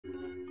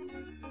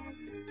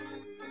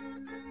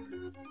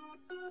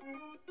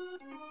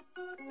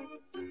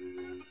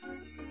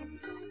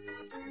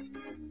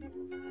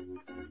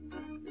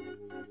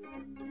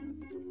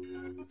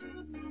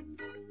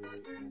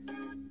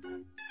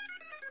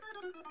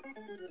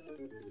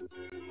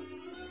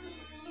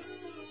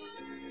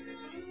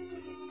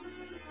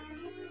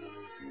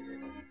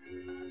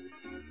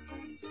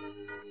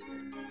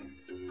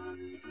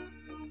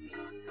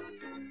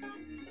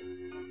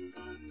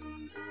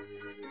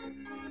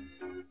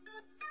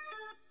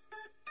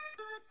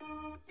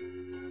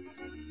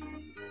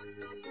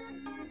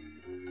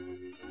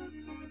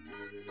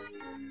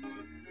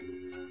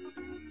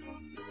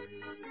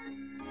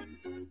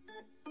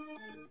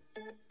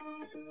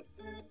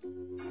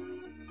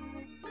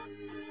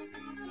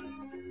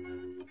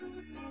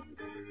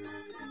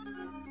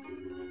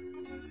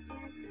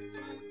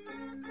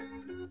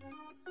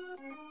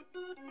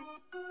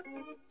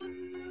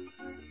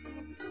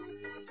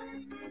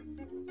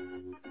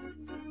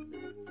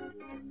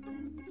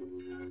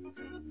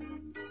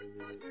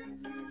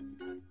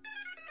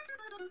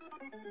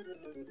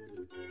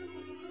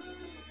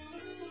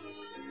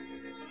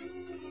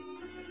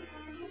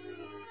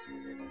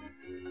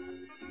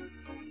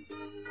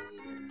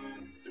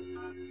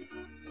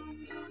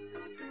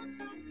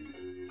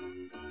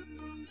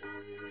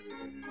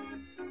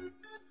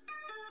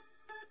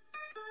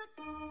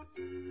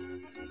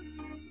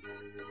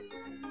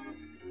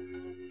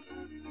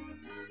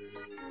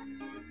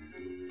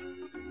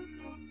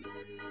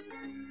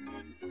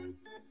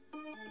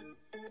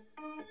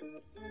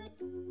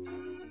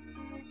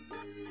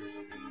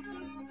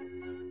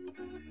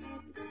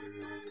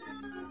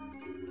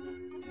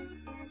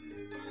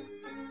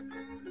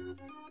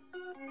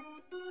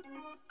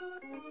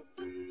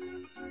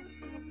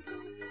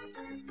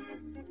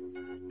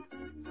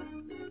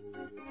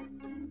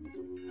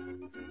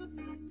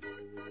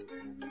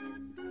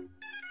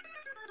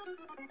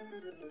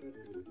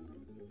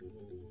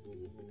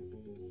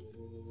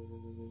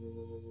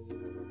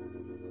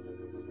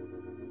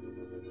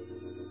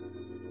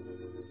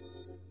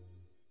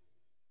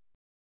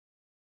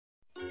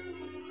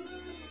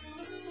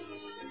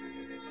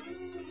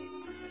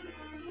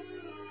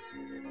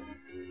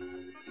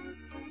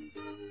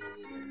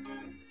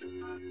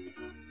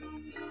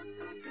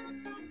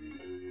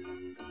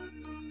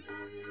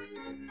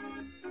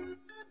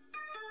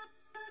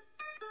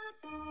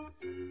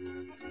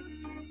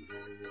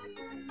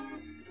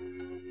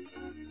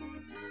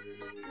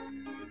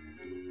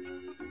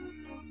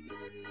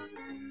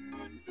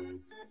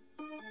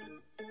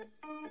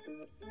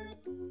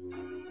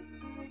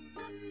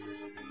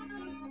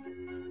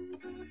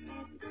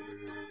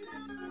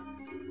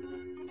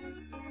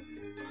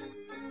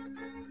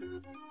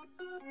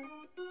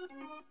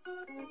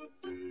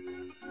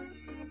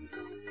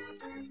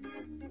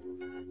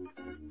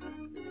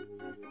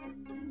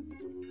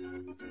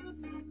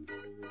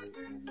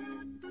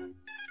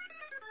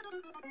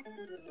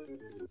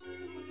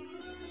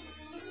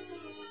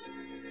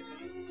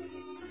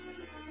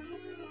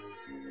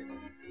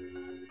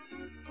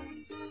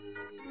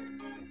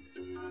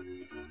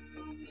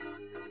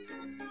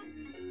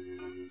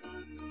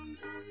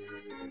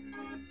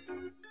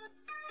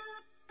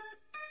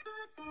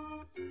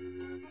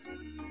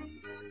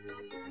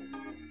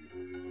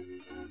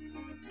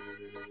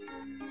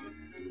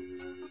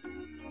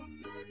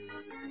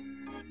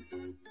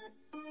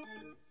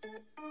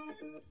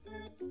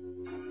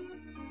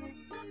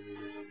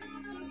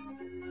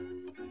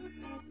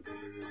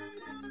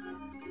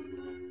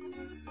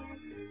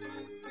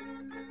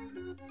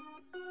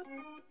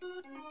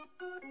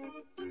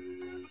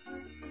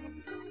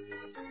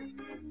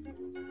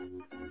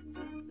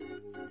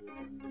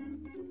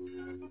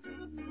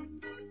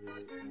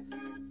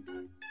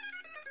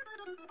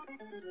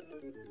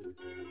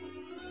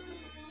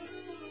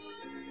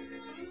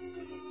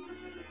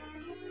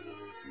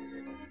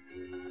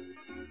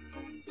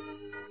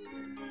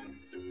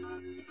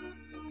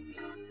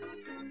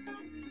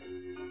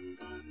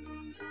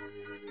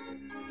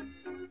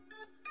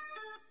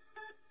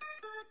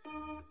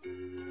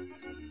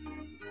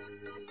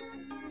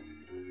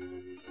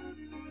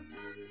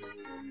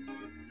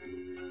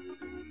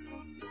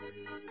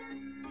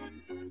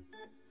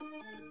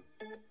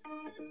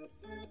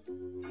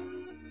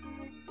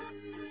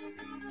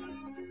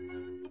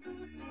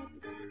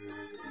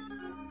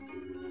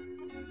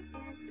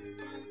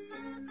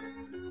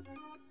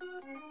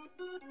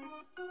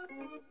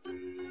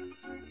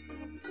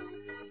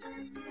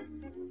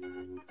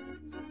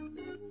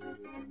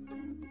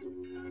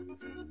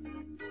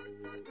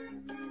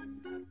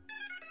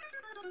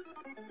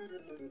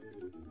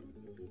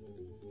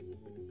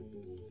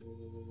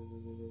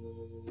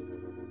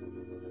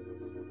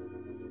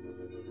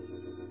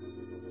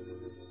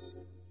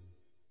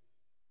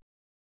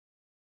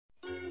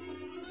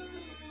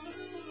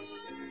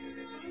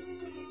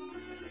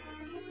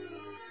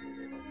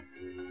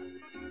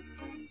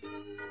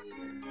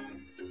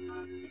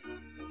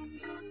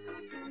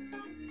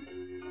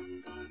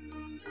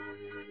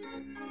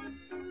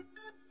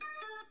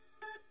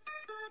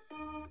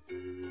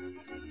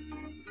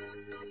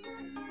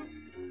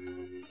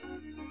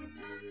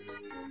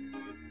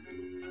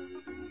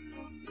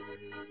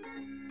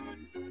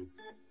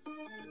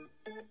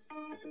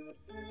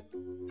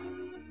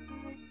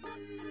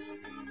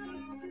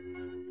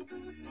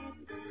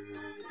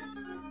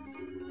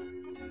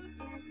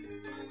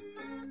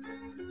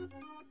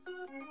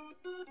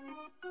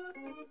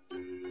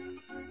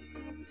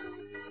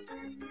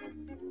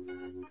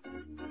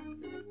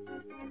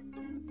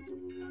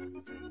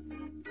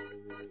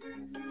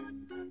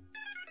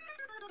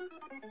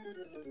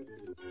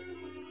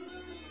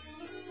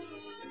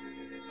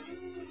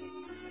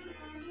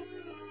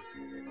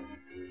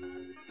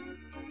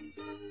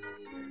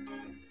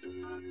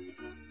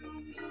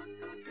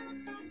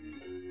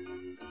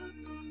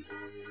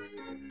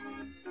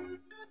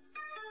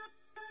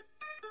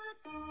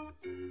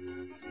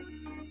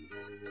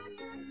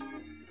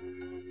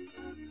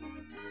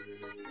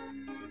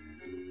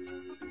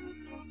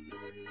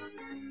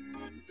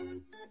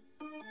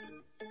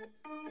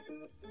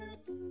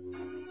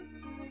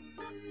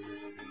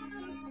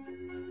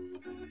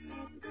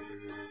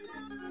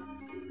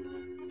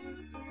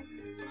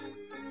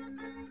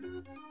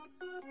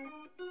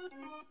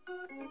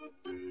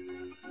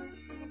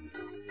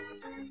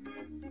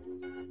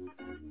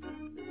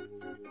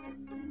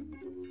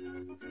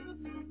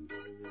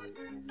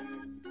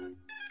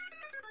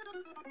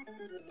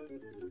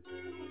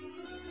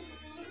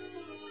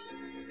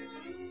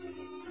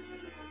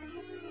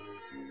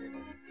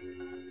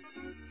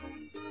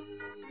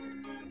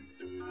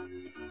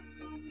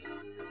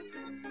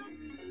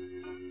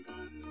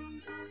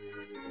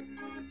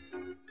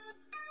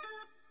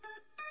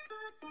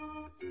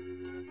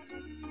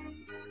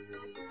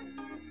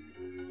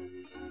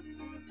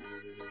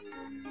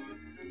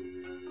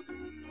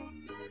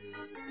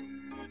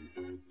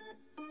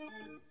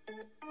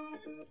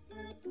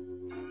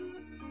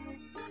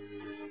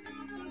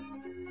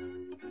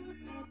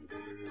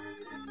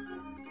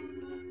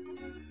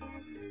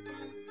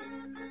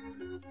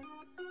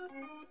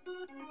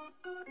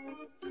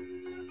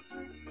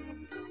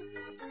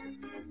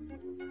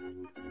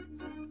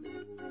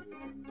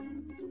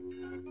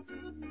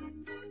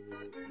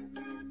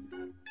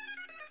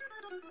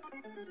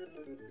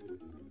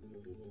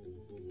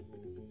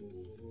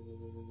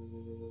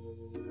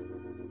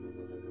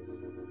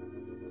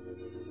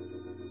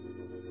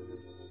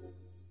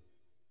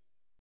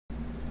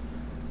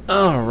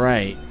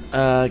Alright,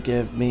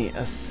 give me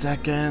a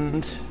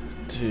second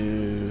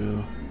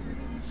to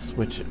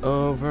switch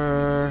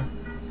over.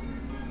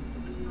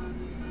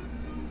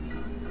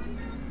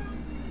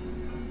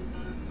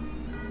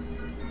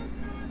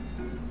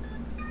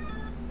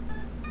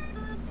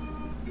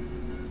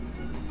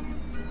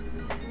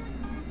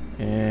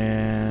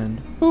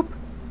 And boop.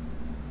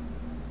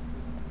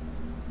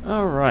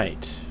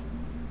 Alright.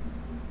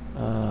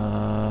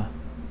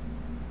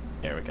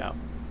 There we go.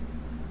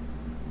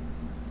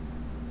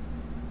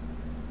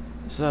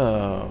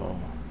 So,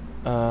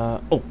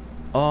 oh,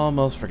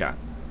 almost forgot.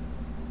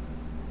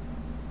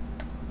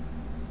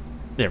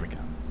 There we go.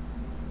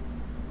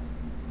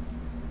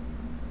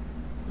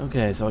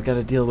 Okay, so I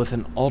gotta deal with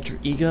an alter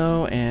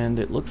ego, and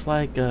it looks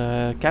like,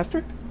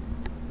 Castor?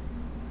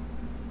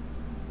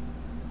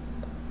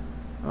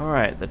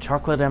 Alright, the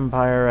Chocolate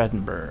Empire,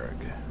 Edinburgh.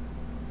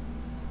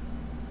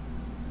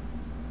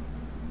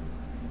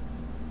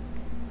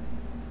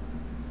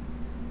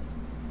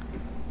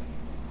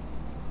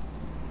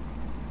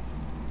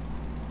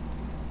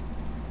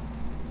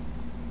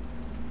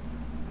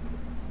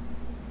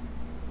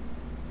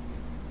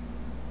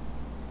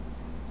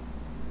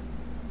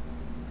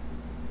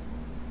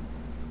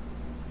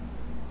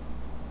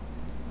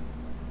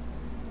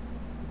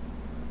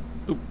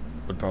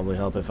 Would probably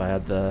help if I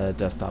had the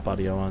desktop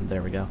audio on.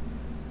 There we go.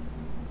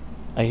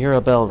 I hear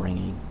a bell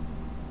ringing.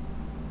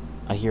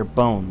 I hear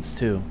bones,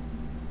 too.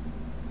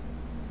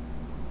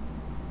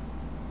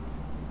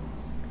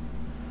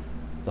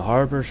 The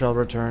harbor shall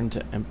return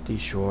to empty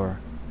shore,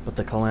 but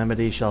the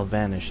calamity shall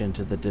vanish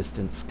into the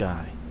distant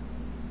sky.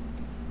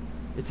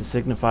 It's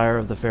a signifier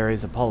of the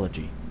fairy's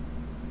apology,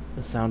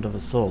 the sound of a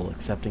soul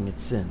accepting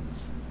its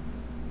sins.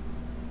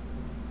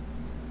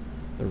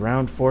 The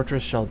round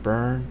fortress shall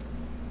burn,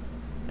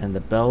 and the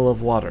bell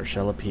of water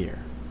shall appear,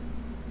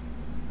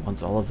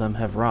 once all of them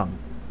have rung.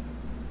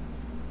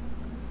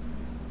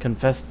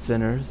 Confessed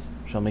sinners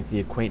shall make the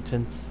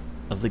acquaintance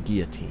of the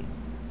guillotine.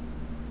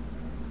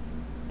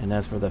 And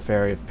as for the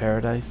Fairy of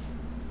Paradise,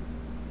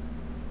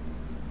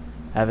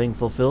 having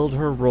fulfilled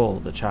her role,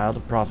 the child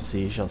of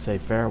prophecy shall say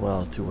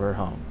farewell to her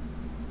home.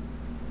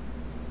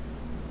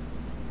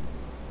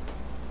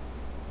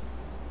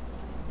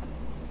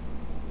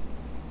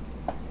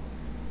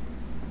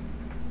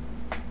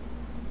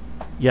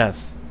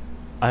 Yes,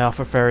 I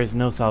offer fairies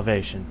no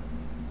salvation.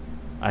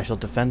 I shall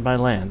defend my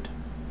land.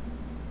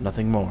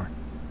 Nothing more.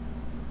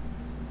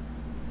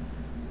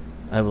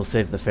 I will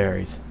save the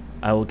fairies.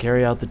 I will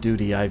carry out the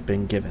duty I've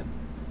been given.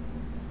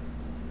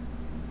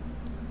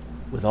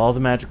 With all the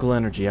magical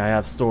energy I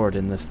have stored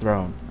in this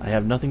throne, I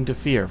have nothing to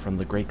fear from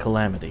the great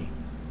calamity.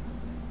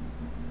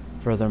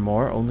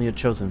 Furthermore, only a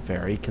chosen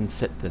fairy can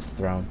sit this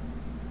throne.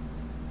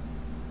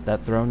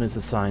 That throne is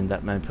a sign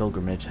that my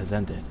pilgrimage has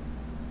ended.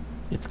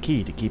 It's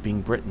key to keeping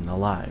Britain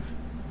alive.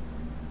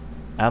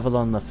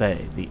 AVALON the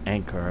FAE, the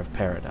anchor of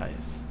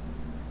paradise.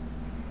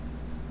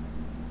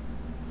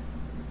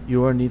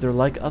 You are neither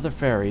like other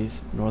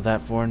fairies, nor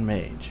that foreign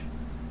mage.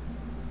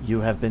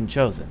 You have been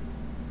chosen.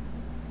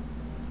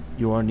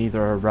 You are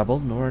neither a rebel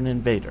nor an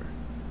invader.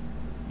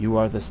 You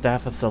are the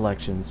Staff of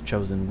Selection's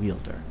chosen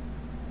wielder.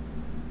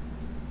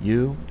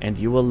 You, and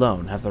you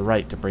alone, have the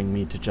right to bring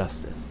me to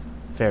justice,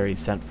 fairies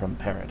sent from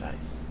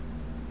paradise.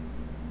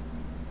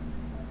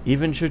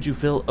 Even should you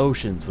fill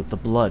oceans with the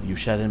blood you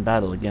shed in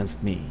battle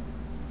against me,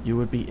 you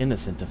would be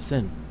innocent of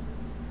sin.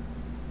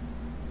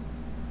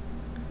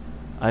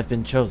 I've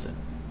been chosen.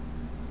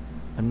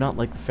 I'm not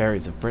like the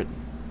fairies of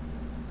Britain,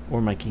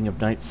 or my King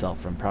of Night self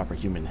from proper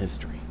human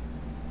history.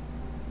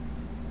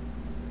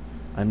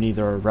 I'm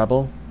neither a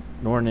rebel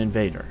nor an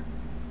invader.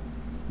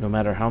 No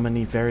matter how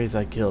many fairies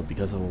I killed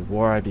because of a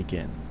war I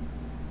begin,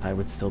 I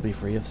would still be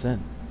free of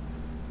sin.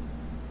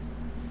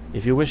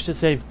 If you wish to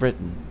save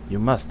Britain, you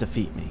must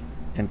defeat me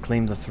and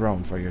claim the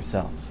throne for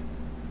yourself.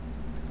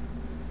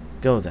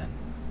 Go then,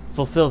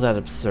 fulfill that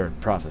absurd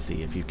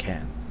prophecy if you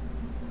can.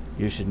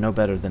 You should know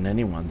better than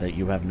anyone that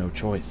you have no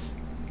choice.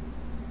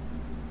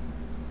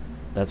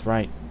 That's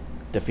right,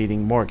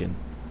 defeating Morgan,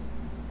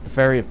 the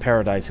fairy of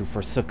paradise who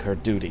forsook her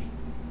duty,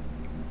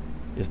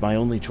 is my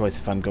only choice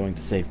if I'm going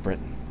to save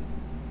Britain.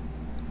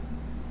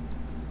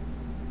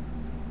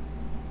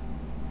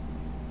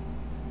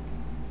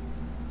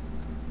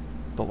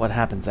 But what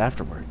happens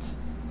afterwards?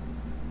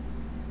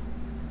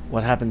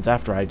 What happens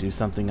after I do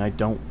something I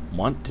don't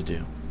want to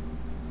do?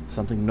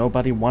 Something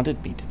nobody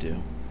wanted me to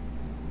do?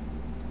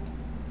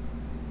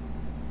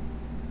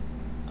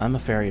 I'm a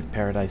fairy of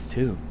paradise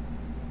too.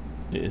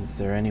 Is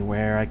there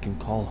anywhere I can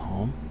call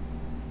home?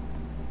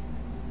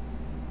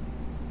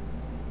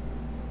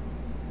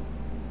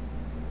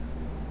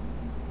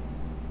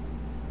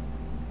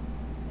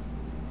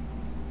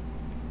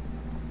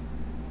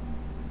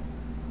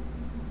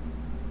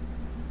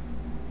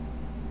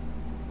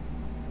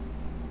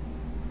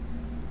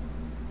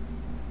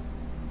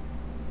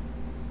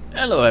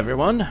 Hello,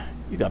 everyone.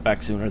 You got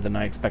back sooner than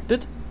I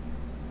expected.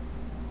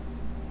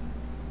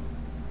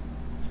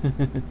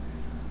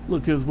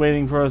 Look who's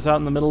waiting for us out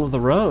in the middle of the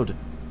road.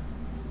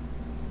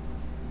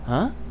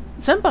 Huh?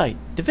 Senpai,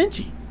 Da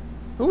Vinci.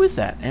 Who is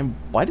that, and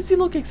why does he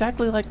look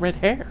exactly like Red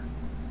Hair?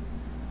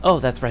 Oh,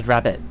 that's Red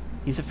Rabbit.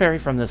 He's a fairy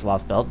from this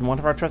lost belt and one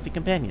of our trusty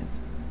companions.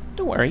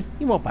 Don't worry,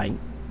 he won't bite.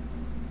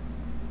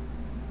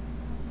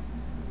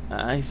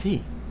 I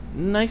see.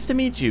 Nice to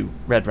meet you,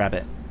 Red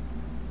Rabbit.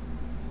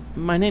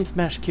 My name's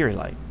Mash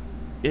Kirilite.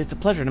 It's a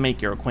pleasure to make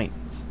your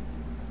acquaintance.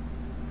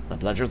 The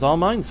pleasure's all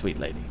mine, sweet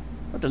lady.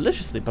 How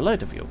deliciously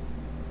polite of you.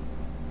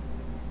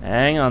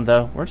 Hang on,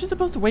 though. Weren't you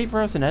supposed to wait for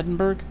us in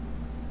Edinburgh?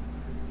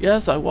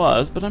 Yes, I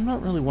was, but I'm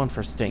not really one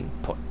for staying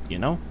put, you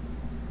know?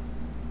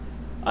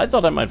 I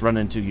thought I might run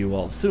into you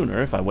all sooner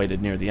if I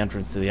waited near the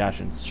entrance to the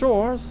Ashen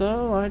Shore,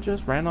 so I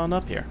just ran on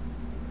up here.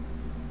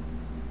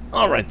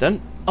 Alright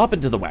then, hop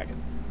into the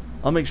wagon.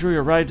 I'll make sure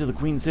your ride to the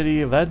Queen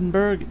City of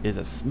Edinburgh is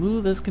as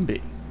smooth as can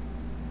be.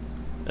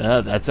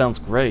 That sounds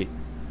great.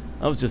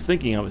 I was just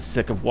thinking I was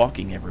sick of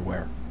walking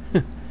everywhere.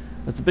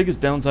 That's the biggest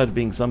downside of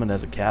being summoned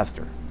as a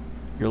caster.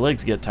 Your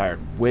legs get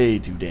tired way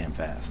too damn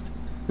fast.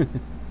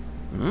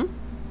 Hmm?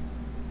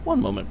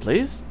 One moment,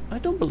 please. I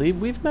don't believe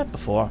we've met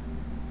before.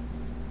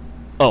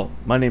 Oh,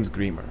 my name's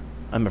Greemer.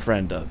 I'm a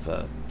friend of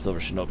Silver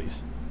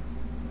Shinobi's.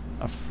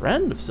 A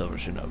friend of Silver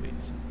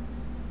Shinobi's?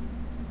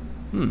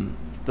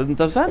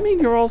 Does that mean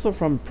you're also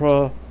from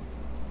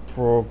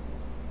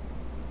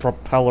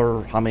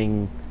propeller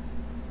humming?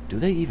 Do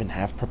they even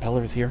have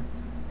propellers here?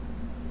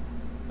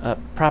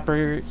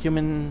 Proper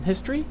human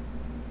history?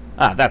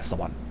 Ah, that's the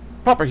one.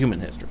 Proper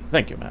human history.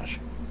 Thank you, Mash.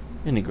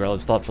 Any girl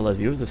as thoughtful as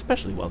you is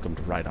especially welcome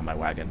to ride on my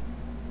wagon.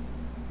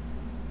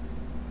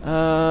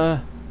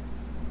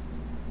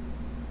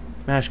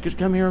 Mash, could you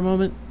come here a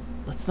moment?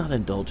 Let's not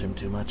indulge him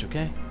too much,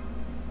 okay?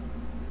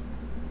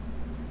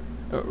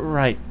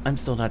 Right. I'm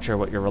still not sure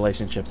what your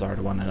relationships are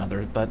to one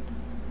another, but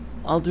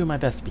I'll do my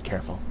best to be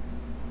careful.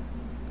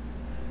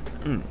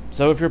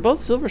 So if you're both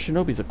Silver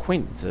Shinobi's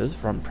acquaintances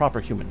from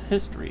proper human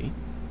history,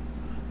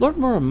 Lord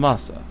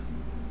Muramasa,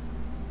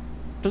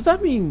 does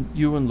that mean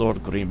you and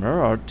Lord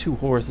Greemer are two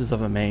horses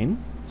of a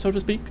mane, so to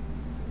speak?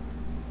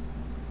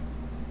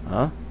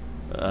 Huh?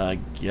 I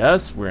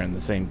guess we're in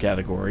the same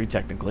category,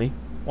 technically.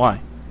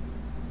 Why?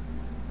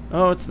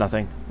 Oh, it's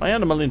nothing. My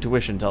animal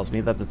intuition tells me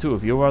that the two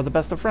of you are the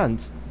best of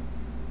friends.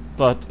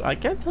 But I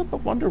can't help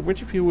but wonder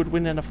which of you would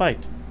win in a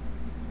fight.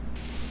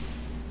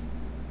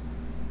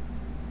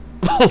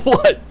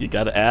 What? You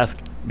gotta ask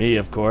me,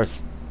 of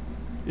course.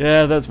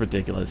 Yeah, that's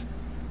ridiculous.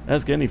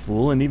 Ask any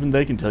fool, and even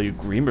they can tell you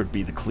Greenberg'd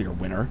be the clear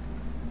winner.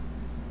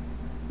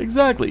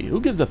 Exactly.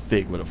 Who gives a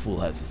fig what a fool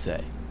has to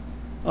say?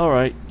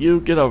 Alright, you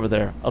get over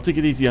there. I'll take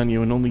it easy on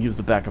you and only use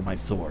the back of my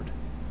sword.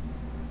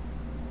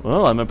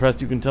 Well, I'm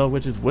impressed you can tell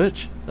which is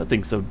which. That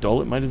thing's so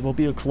dull it might as well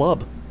be a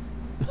club.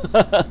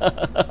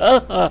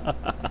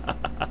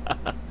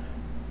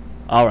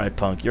 Alright,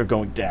 punk, you're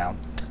going down.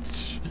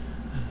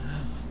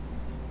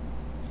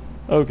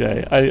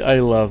 Okay, I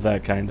love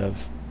that kind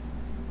of...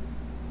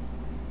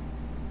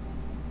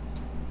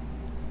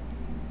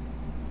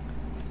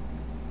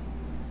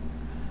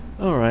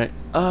 Alright,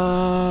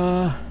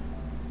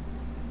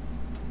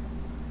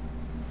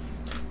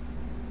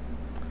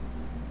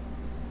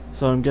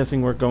 so I'm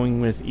guessing we're going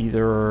with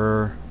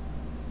either...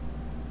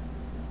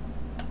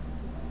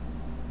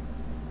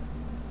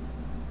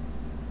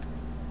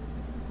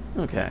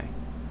 Okay.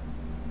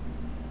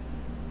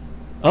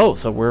 Oh,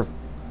 so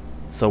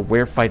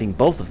we're fighting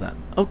both of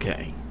them.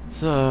 Okay.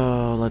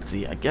 So, let's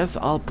see. I guess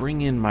I'll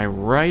bring in my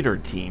rider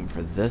team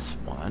for this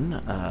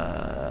one.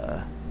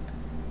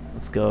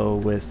 Let's go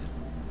with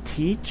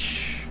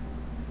Teach.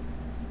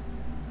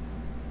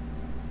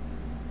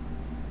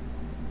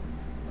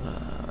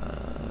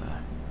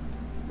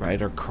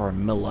 Rider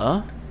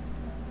Carmilla.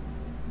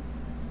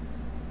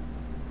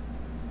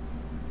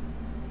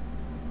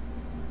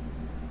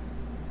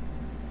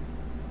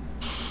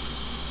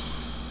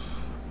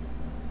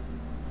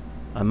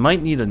 I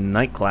might need a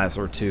night class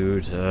or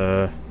two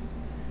to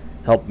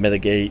help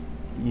mitigate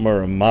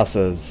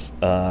Muramasa's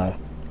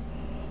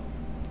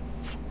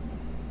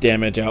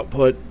damage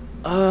output.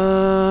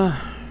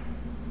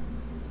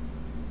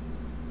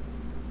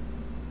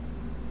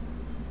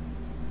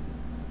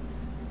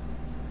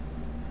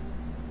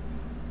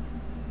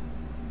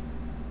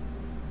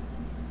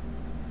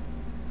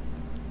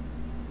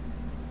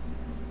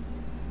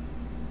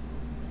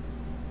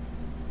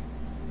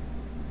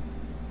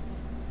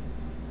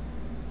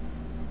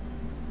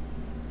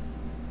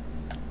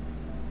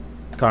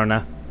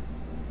 Karna.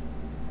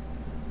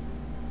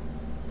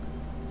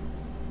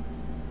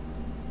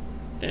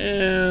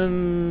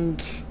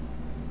 And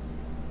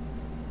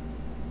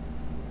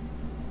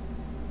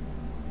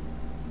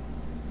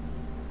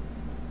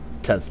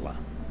Tesla.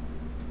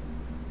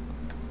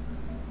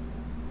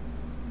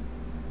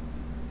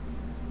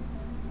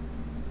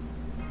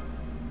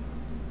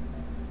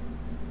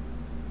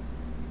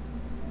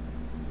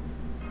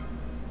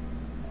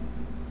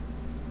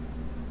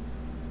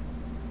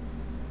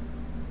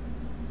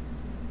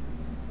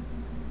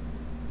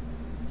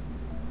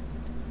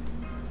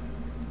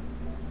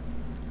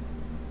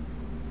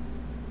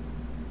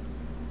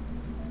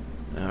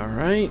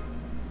 Alright.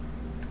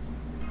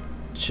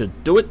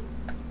 Should do it.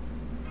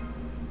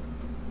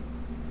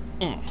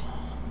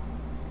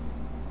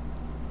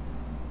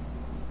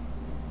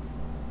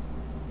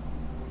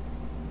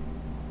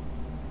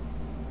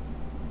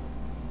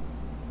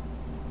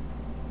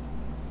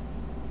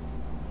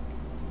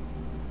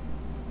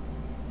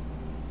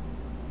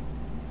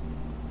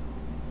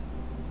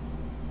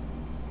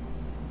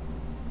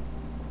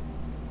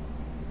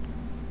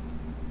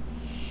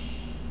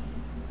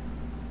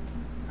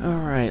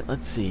 Alright,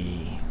 let's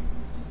see.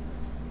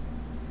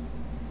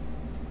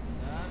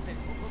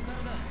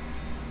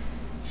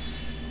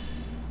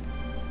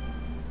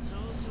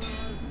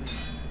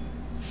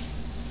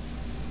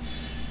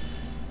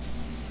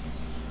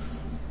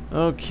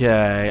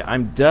 Okay,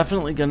 I'm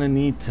definitely gonna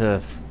need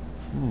to...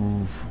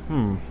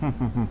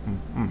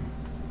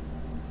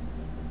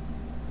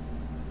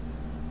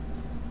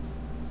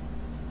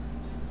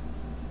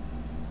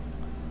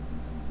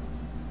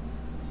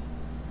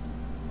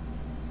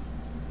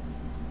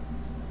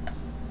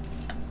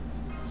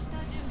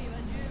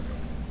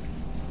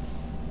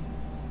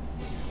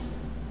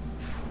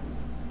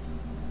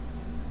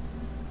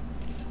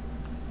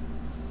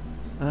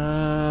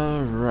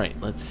 Right,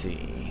 let's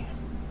see.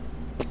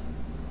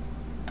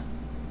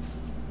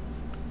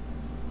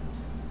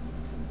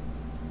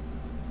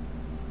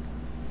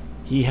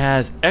 He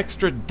has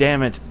extra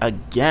damage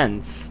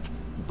against,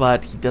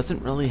 but he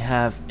doesn't really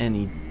have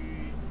any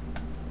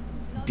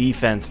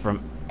defense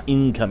from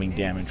incoming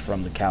damage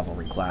from the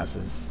cavalry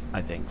classes,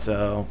 I think.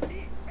 So,